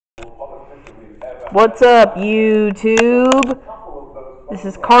What's up, YouTube? This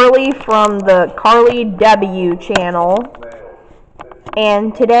is Carly from the Carly W channel,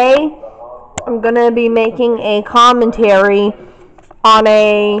 and today I'm gonna be making a commentary on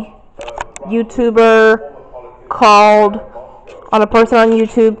a on a person on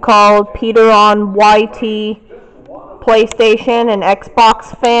YouTube called Peter on YT, PlayStation and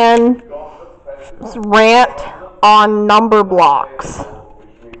Xbox fan. It's Rant on Numberblocks.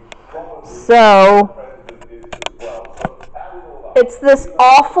 So, it's this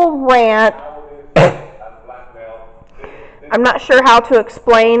awful rant. I'm not sure how to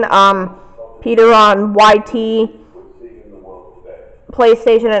explain Peter on YT,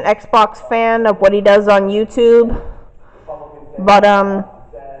 PlayStation and Xbox fan of what he does on YouTube. But, I'm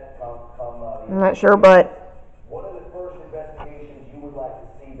not sure, but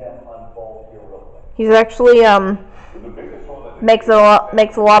he's actually, makes a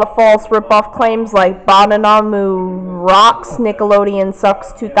lot of false rip-off claims like Bananamu rocks, Nickelodeon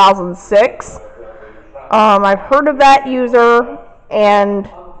sucks 2006. I've heard of that user, and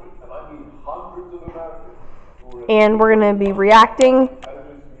we're going to be reacting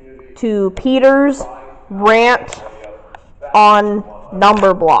to Peter's rant on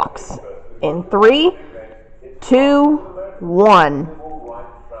Numberblocks in 3, 2, 1.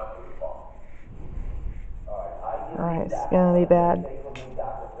 Alright, it's gonna be bad.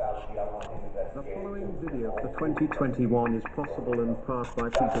 The following video for 2021 is possible in part by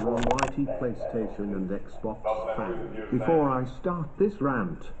Peter on YT, PlayStation and Xbox fan. Before I start this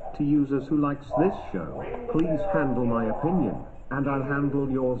rant, to users who likes this show, please handle my opinion, and I'll handle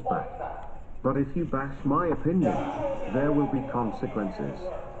yours back. But if you bash my opinion, there will be consequences.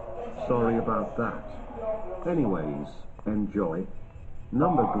 Sorry about that. Anyways, enjoy.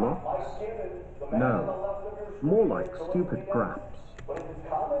 Numberblocks? No. More like stupid craps.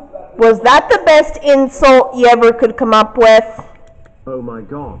 Was that the best insult you ever could come up with? Oh my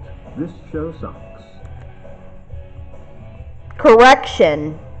god, this show sucks.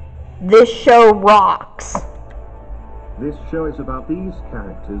 Correction. This show rocks. This show is about these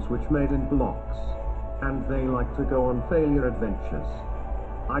characters which made in blocks, and they like to go on failure adventures.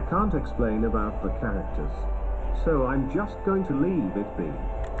 I can't explain about the characters, so I'm just going to leave it be.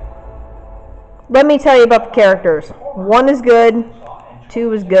 Let me tell you about the characters. 1 is good,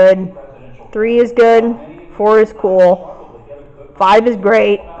 2 is good, 3 is good, 4 is cool, 5 is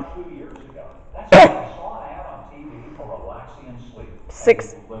great,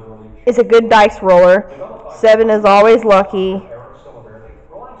 6 is a good dice roller, 7 is always lucky,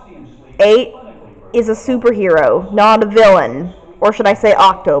 8 is a superhero, not a villain, or should I say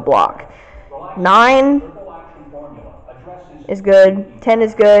Octoblock. 9 is good, 10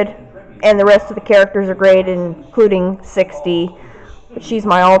 is good, and the rest of the characters are great, including 60, but she's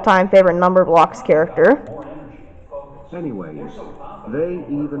my all-time favorite Numberblocks character. Anyways, they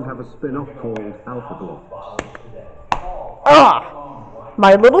even have a spin-off called Alpha Blocks. Ugh!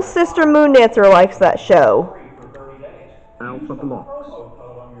 My little sister Moondancer likes that show. Alpha Blocks?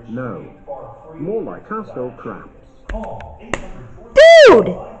 No. More like household craps. Dude!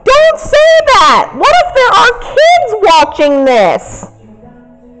 Don't say that! What if there are kids watching this?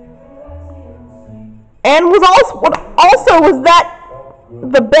 And was that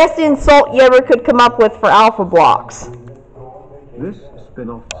the best insult you ever could come up with for Alpha Blocks? This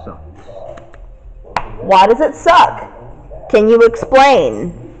spin-off sucks. Why does it suck? Can you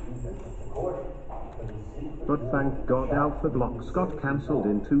explain? But thank God Alpha Blocks got cancelled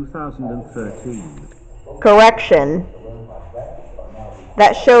in 2013. Correction.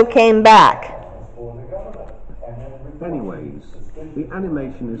 That show came back. Anyways, the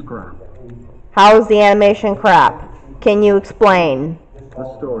animation is crap. How is the animation crap? Can you explain?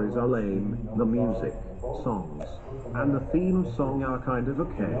 The stories are lame, the music, songs, and the theme song are kind of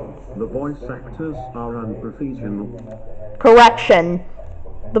okay. The voice actors are unprofessional. Correction.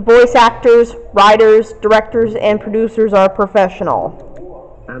 The voice actors, writers, directors, and producers are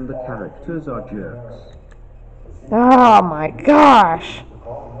professional. And the characters are jerks. Oh my gosh.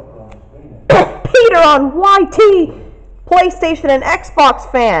 Peter on YT, PlayStation and Xbox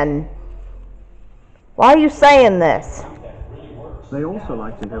fan. Why are you saying this? They also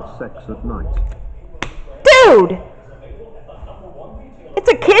like to have sex at night. Dude! It's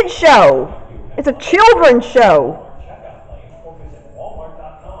a kid's show. It's a children's show.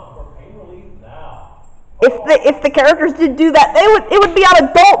 If the characters did do that, it would be on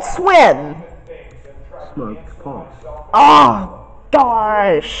Adult Swim. Smoked pot. Oh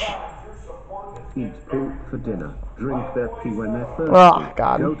gosh. Eat poop for dinner. drink their pee when they're thirsty, Oh,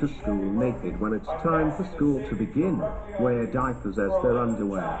 God. go to school naked when it's time for school to begin, wear diapers as their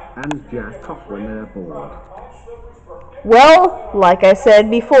underwear, and jack off when they're bored. Well, like I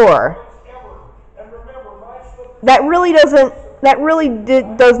said before, that really does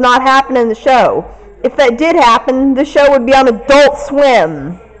not happen in the show. If that did happen, the show would be on Adult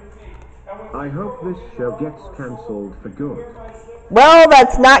Swim. I hope this show gets cancelled for good. Well,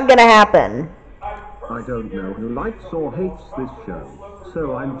 that's not gonna happen. I don't know who likes or hates this show,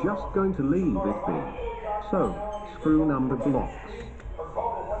 so I'm just going to leave it be. So, screw Numberblocks.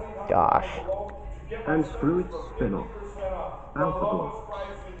 Gosh. And screw its spin-off, Alphablocks.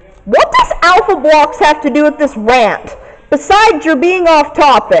 What does Alphablocks have to do with this rant? Besides your being off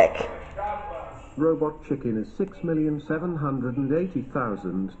topic. Robot Chicken is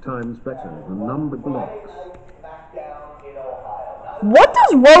 6,780,000 times better than Numberblocks. What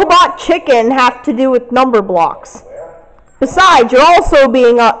does Robot Chicken have to do with Numberblocks? Besides, you're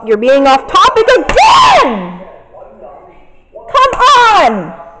being off topic again! Come on!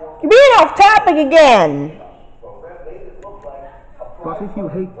 You're being off topic again! But if you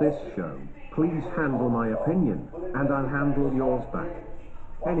hate this show, please handle my opinion, and I'll handle yours back.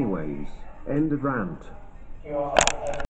 Anyways, end of rant.